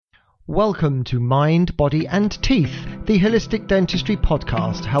Welcome to Mind, Body and Teeth, the Holistic Dentistry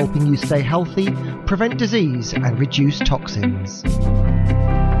podcast, helping you stay healthy, prevent disease and reduce toxins.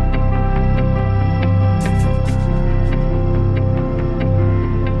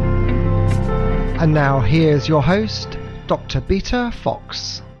 And now here's your host, Dr. Beta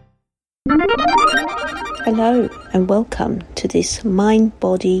Fox. Hello and welcome to this Mind,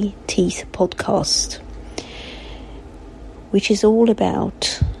 Body, Teeth podcast, which is all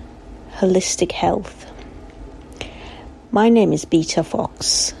about holistic health. My name is Beta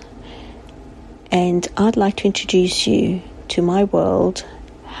Fox, and I'd like to introduce you to my world,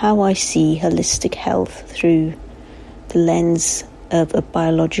 how I see holistic health through the lens of a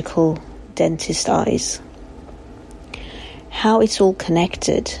biological dentist eyes. How it's all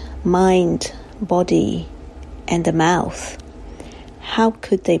connected, mind, body, and the mouth. How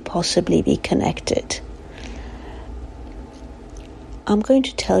could they possibly be connected? I'm going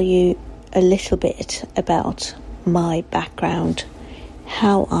to tell you a little bit about my background,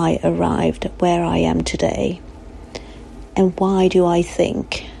 how I arrived where I am today, and why do I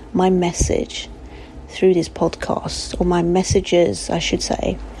think my message through this podcast, or my messages I should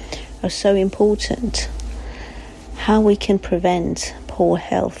say, are so important. How we can prevent poor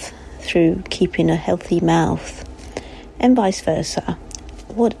health through keeping a healthy mouth, and vice versa.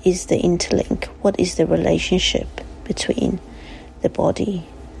 What is the interlink? What is the relationship between the body,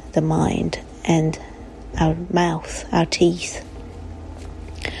 the mind, and our mouth, our teeth?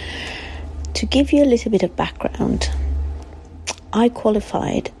 To give you a little bit of background, I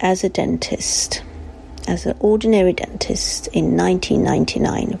qualified as a dentist, as an ordinary dentist in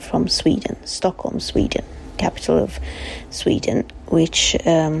 1999 from Sweden, Stockholm, Sweden, capital of Sweden, which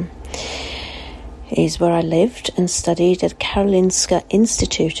is where I lived and studied at Karolinska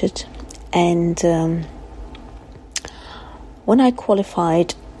Institutet. And when I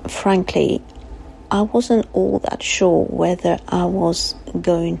qualified, frankly, I wasn't all that sure whether I was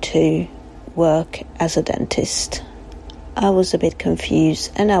going to work as a dentist. I was a bit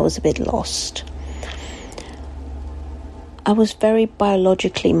confused and I was a bit lost. I was very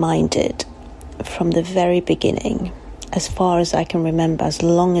biologically minded from the very beginning, as far as I can remember, as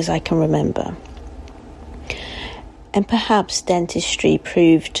long as I can remember. And perhaps dentistry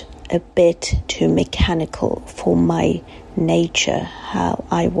proved a bit too mechanical for my nature, how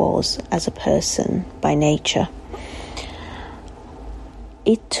I was as a person by nature.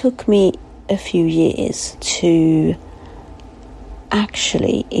 It took me a few years to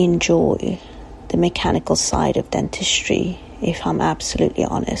actually enjoy the mechanical side of dentistry, if I'm absolutely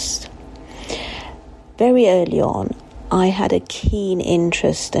honest. Very early on, I had a keen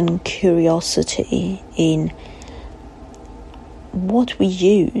interest and curiosity in what we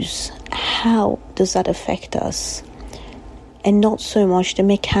use, how does that affect us, and not so much the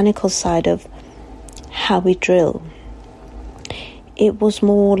mechanical side of how we drill. It was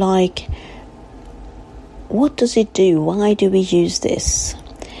more like, what does it do? Why do we use this?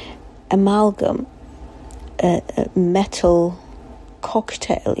 Amalgam, a metal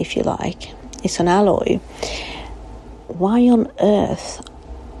cocktail, if you like. It's an alloy. Why on earth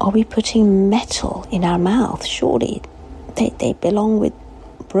are we putting metal in our mouth? Surely they belong with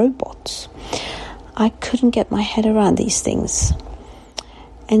robots. I couldn't get my head around these things.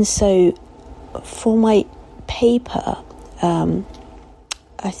 And so for my paper,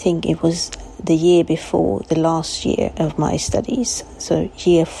 I think it was the year before the last year of my studies, so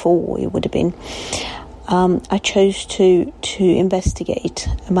year 4 it would have been, I chose to investigate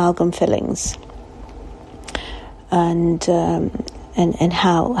amalgam fillings and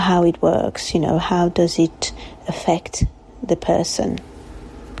how it works, how does it affect the person.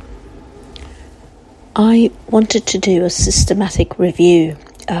 I wanted to do a systematic review,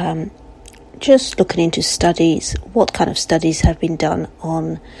 just looking into studies, what kind of studies have been done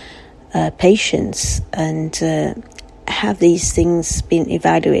on patients, and have these things been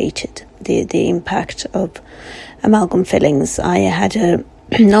evaluated, the impact of amalgam fillings. I had a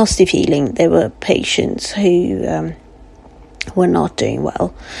nasty feeling there were patients who were not doing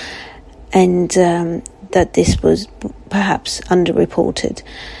well, and that this was perhaps underreported.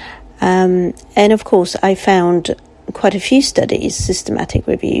 And of course I found quite a few studies, systematic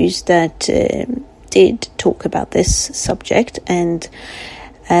reviews, that did talk about this subject, and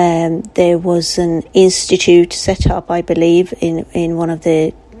there was an institute set up, I believe, in one of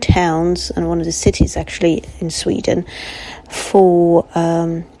the towns and one of the cities actually in Sweden for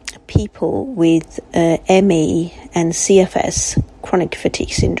people with ME and CFS, chronic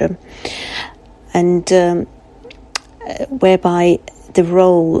fatigue syndrome, and whereby the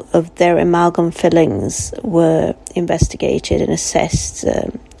role of their amalgam fillings were investigated and assessed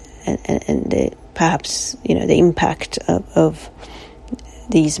perhaps the impact of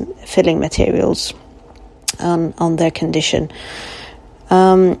these filling materials on their condition.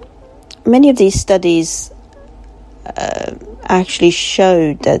 Many of these studies actually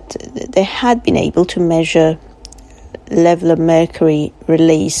showed that they had been able to measure level of mercury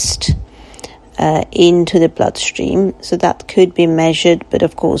released into the bloodstream, so that could be measured, but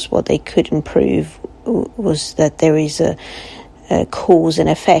of course what they couldn't prove was that there is a cause and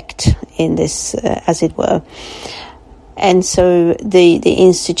effect in this, as it were. And so the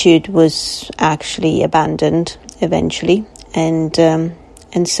institute was actually abandoned eventually, and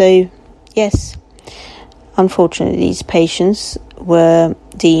so yes, unfortunately these patients were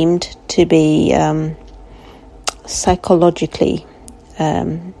deemed to be psychologically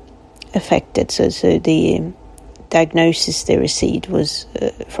affected. So the diagnosis they received was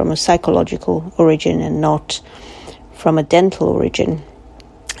from a psychological origin and not from a dental origin,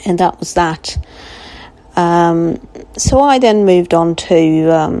 and that was that. So I then moved on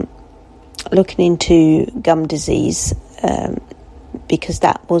to looking into gum disease, because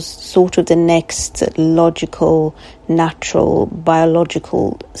that was sort of the next logical, natural,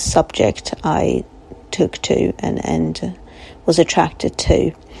 biological subject I took to and was attracted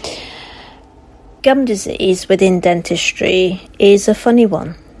to. Gum disease within dentistry is a funny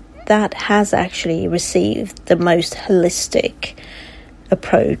one that has actually received the most holistic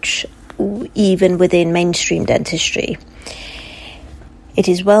approach even within mainstream dentistry. It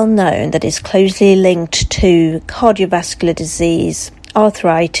is well known that it's closely linked to cardiovascular disease,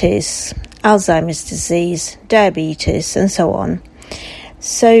 arthritis, Alzheimer's disease, diabetes, and so on.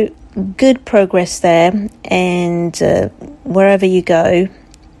 So good progress there, and wherever you go,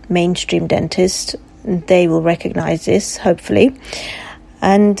 mainstream dentists, they will recognize this, hopefully.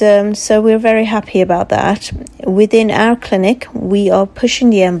 And so we're very happy about that. Within our clinic, we are pushing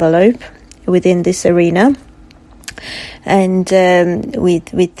the envelope within this arena, and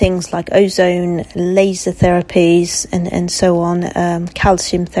with things like ozone, laser therapies, and so on.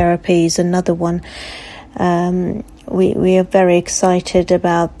 Calcium therapy is another one. We are very excited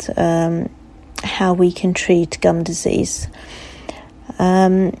about how we can treat gum disease.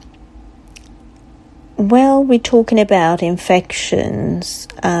 Well, we're talking about infections.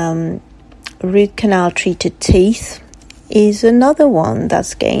 Root canal treated teeth is another one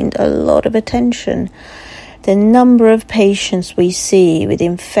that's gained a lot of attention. The number of patients we see with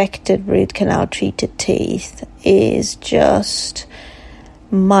infected root canal treated teeth is just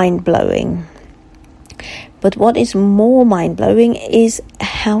mind-blowing. But what is more mind-blowing is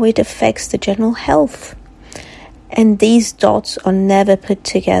how it affects the general health. And these dots are never put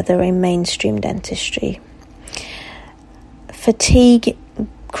together in mainstream dentistry. Fatigue,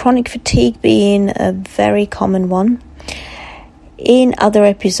 chronic fatigue being a very common one. In other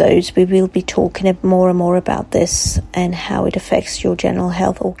episodes, we will be talking more and more about this and how it affects your general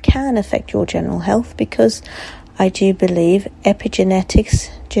health, or can affect your general health, because I do believe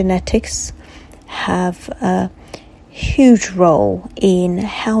epigenetics, genetics, have a huge role in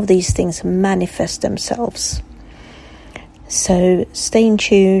how these things manifest themselves. So stay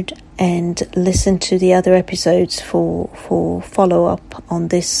tuned and listen to the other episodes for follow-up on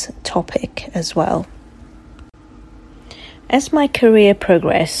this topic as well. As my career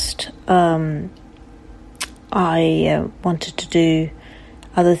progressed, I wanted to do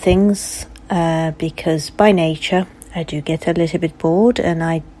other things because by nature I do get a little bit bored and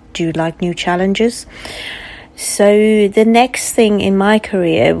I do like new challenges. So the next thing in my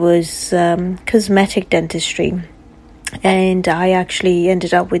career was cosmetic dentistry. And I actually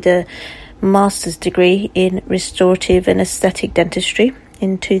ended up with a master's degree in restorative and aesthetic dentistry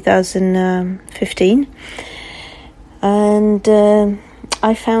in 2015. And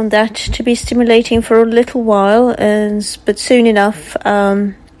I found that to be stimulating for a little while, but soon enough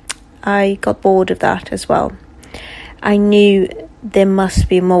I got bored of that as well. I knew there must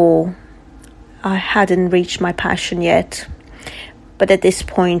be more. I hadn't reached my passion yet. But at this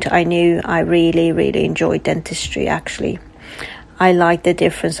point, I knew I really, really enjoyed dentistry, actually. I liked the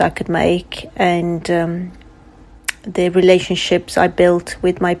difference I could make, and the relationships I built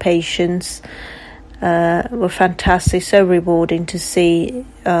with my patients were fantastic, so rewarding to see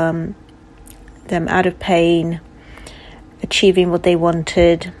them out of pain, achieving what they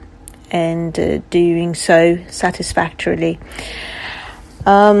wanted, and doing so satisfactorily.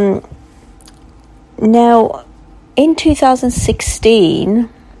 Now, in 2016,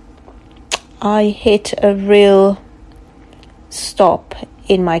 I hit a real stop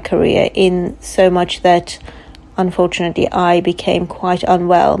in my career, in so much that, unfortunately, I became quite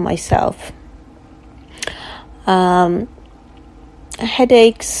unwell myself.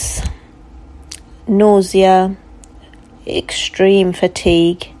 headaches, nausea, extreme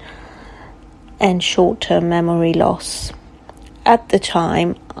fatigue, and short-term memory loss. At the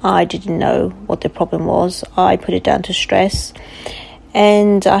time, I didn't know what the problem was. I put it down to stress,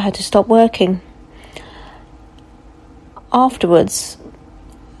 and I had to stop working. Afterwards,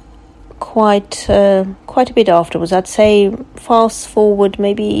 quite a bit afterwards, I'd say fast forward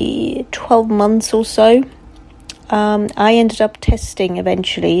maybe 12 months or so, I ended up testing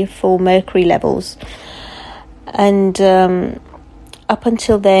eventually for mercury levels. And up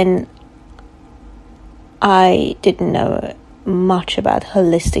until then, I didn't know much about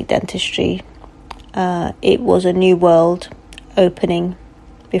holistic dentistry. It was a new world opening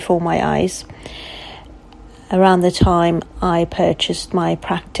before my eyes. Around the time I purchased my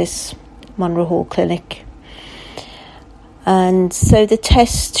practice, Monroe Hall Clinic. And so the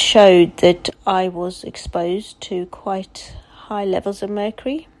test showed that I was exposed to quite high levels of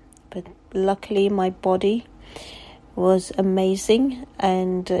mercury, but luckily my body was amazing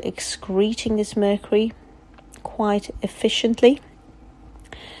and excreting this mercury quite efficiently,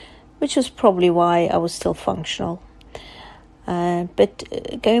 which was probably why I was still functional. But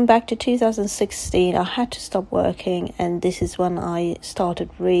going back to 2016, I had to stop working, and this is when I started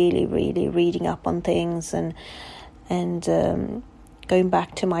really reading up on things and going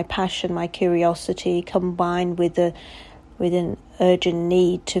back to my passion, my curiosity, combined with an urgent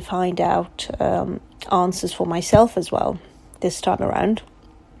need to find out answers for myself as well this time around.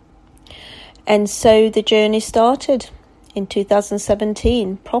 And so the journey started in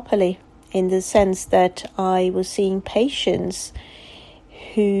 2017 properly, in the sense that I was seeing patients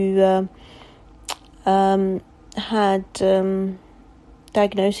who had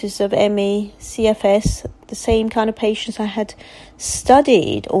diagnosis of ME, CFS, the same kind of patients I had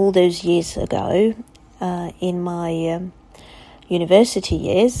studied all those years ago in my university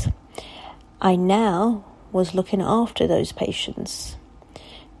years. I now was looking after those patients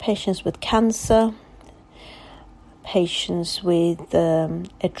with cancer, patients with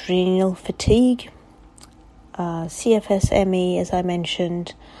adrenal fatigue, CFS, ME, as I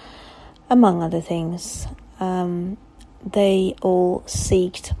mentioned, among other things. They all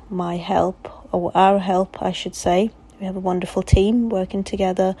sought my help, or our help, I should say. We have a wonderful team working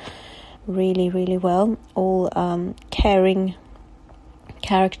together really well, all caring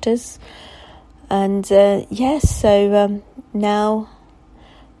characters. And so now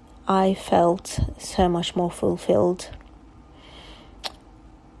I felt so much more fulfilled.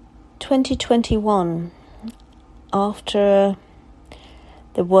 2021, after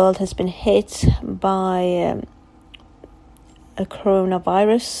the world has been hit by a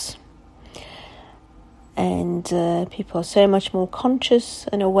coronavirus, and people are so much more conscious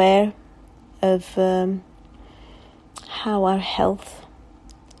and aware of how our health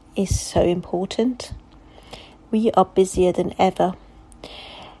is so important. We are busier than ever.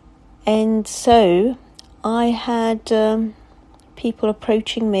 And so I had people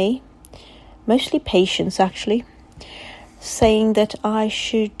approaching me, mostly patients actually, saying that I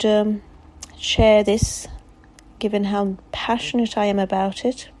should share this, given how passionate I am about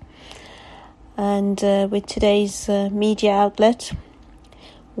it. And with today's media outlet,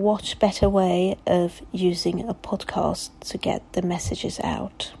 what better way of using a podcast to get the messages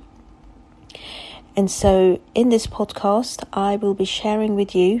out? And so in this podcast, I will be sharing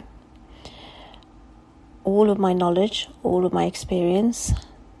with you all of my knowledge, all of my experience,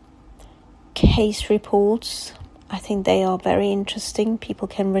 case reports. I think they are very interesting. People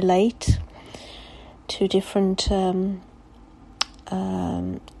can relate to different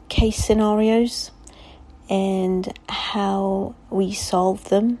case scenarios and how we solve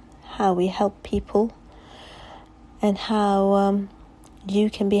them, how we help people, and how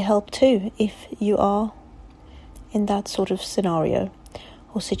you can be helped too if you are in that sort of scenario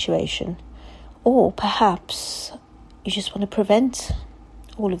or situation. Or perhaps you just want to prevent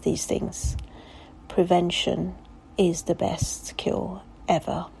all of these things. Prevention is the best cure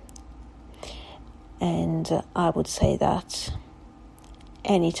ever. And I would say that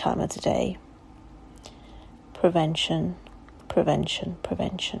any time of the day. Prevention.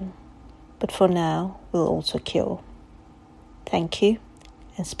 But for now, we'll also cure. Thank you,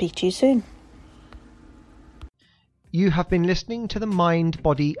 and speak to you soon. You have been listening to the Mind,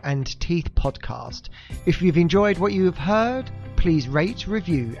 Body and Teeth podcast. If you've enjoyed what you have heard, please rate,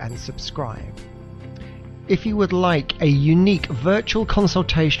 review and subscribe. If you would like a unique virtual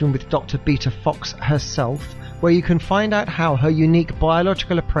consultation with Dr. Beta Fox herself, where you can find out how her unique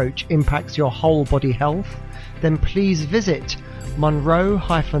biological approach impacts your whole body health, then please visit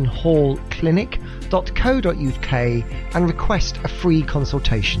monroe-hallclinic.com dentistry.co.uk and request a free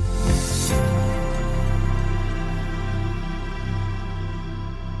consultation.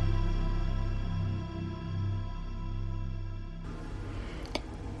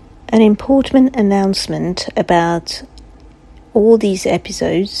 An important announcement about all these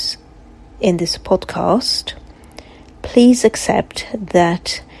episodes in this podcast. Please accept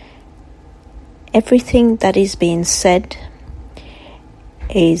that everything that is being said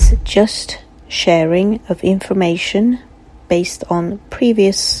is just sharing of information based on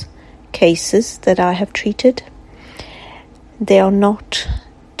previous cases that I have treated. They are not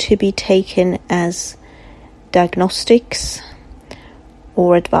to be taken as diagnostics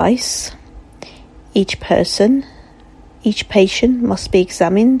or advice. Each patient must be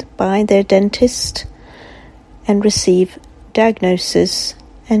examined by their dentist and receive diagnosis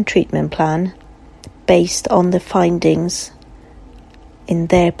and treatment plan based on the findings in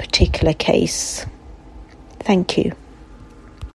their particular case. Thank you.